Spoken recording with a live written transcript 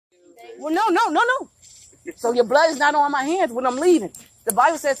Well, no. So your blood is not on my hands when I'm leaving. The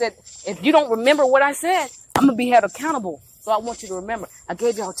Bible says that if you don't remember what I said, I'm going to be held accountable. So I want you to remember. I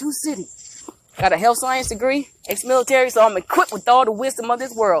gave y'all 2 cities. Got a health science degree, ex-military, so I'm equipped with all the wisdom of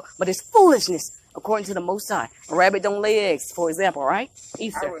this world. But it's foolishness, according to the Most High. A rabbit don't lay eggs, for example, right?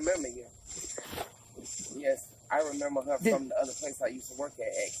 Easter. I remember you. Yes, I remember her from the other place I used to work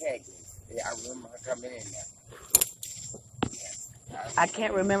at Cagley's. Yeah, I remember her coming in there. Yes. I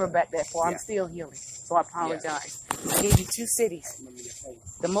can't remember back that far. I'm still healing, so I apologize. I gave you 2 cities.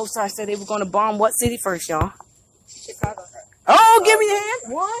 The Most High said they were going to bomb what city first, y'all? Chicago. Oh, give me your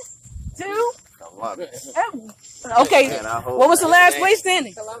hand. 1, 2. Okay. What was the last place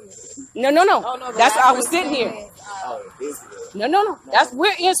standing? No. That's I was sitting here. No.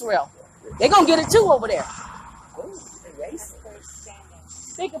 We're Israel. They're going to get it too over there.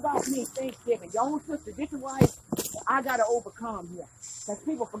 Think about me, Thanksgiving. Your own sister, this is why I got to overcome here. Because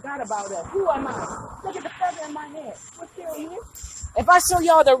people forgot about us. Who am I? Look at the feather in my head. What still here? If I show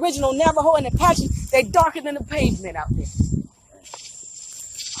y'all the original Navajo and Apache, they're darker than the pavement out there.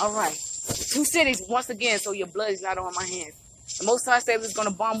 All right. 2 cities, once again, so your blood is not on my hands. The Most High said we was going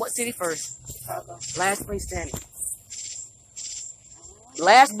to bomb what city first? Chicago. Last place standing.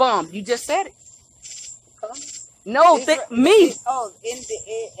 Last bomb. You just said it. No, me. Oh,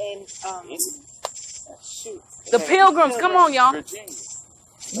 shoot. The Pilgrims. Come on, y'all.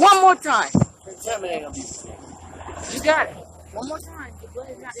 One more time. You got it. One more time. Your blood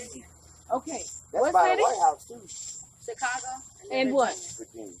is not in here. Okay. What city? White House too. Chicago. And what?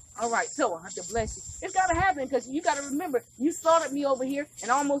 All right, so I have to bless you. It's got to happen because you got to remember, you slaughtered me over here and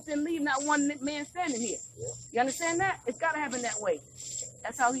almost didn't leave not one man standing here. Yeah. You understand that? It's got to happen that way.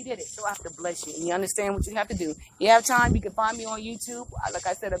 That's how he did it. So I have to bless you. And you understand what you have to do. You have time, you can find me on YouTube. Like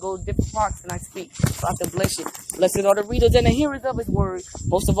I said, I go to different parks and I speak. So I have to bless you. Blessed are the readers and the hearers of his word.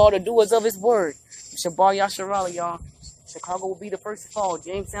 Most of all, the doers of his word. Shabar Yasharala, y'all. Chicago will be the first to fall.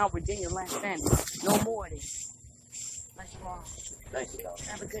 Jamestown, Virginia, last standing. No more of this. Bless you all. Thank you, dog.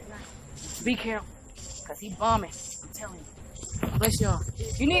 Have a good night. Be careful, because he bombing. I'm telling you. Bless y'all.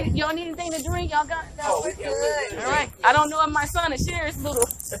 Y'all need anything to drink? Y'all got that? Oh, we're good. All right. I don't know if my son is sharing his little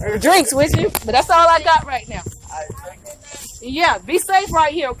drinks with you, but that's all I got right now. Yeah, be safe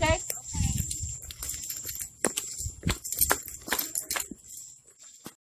right here, okay?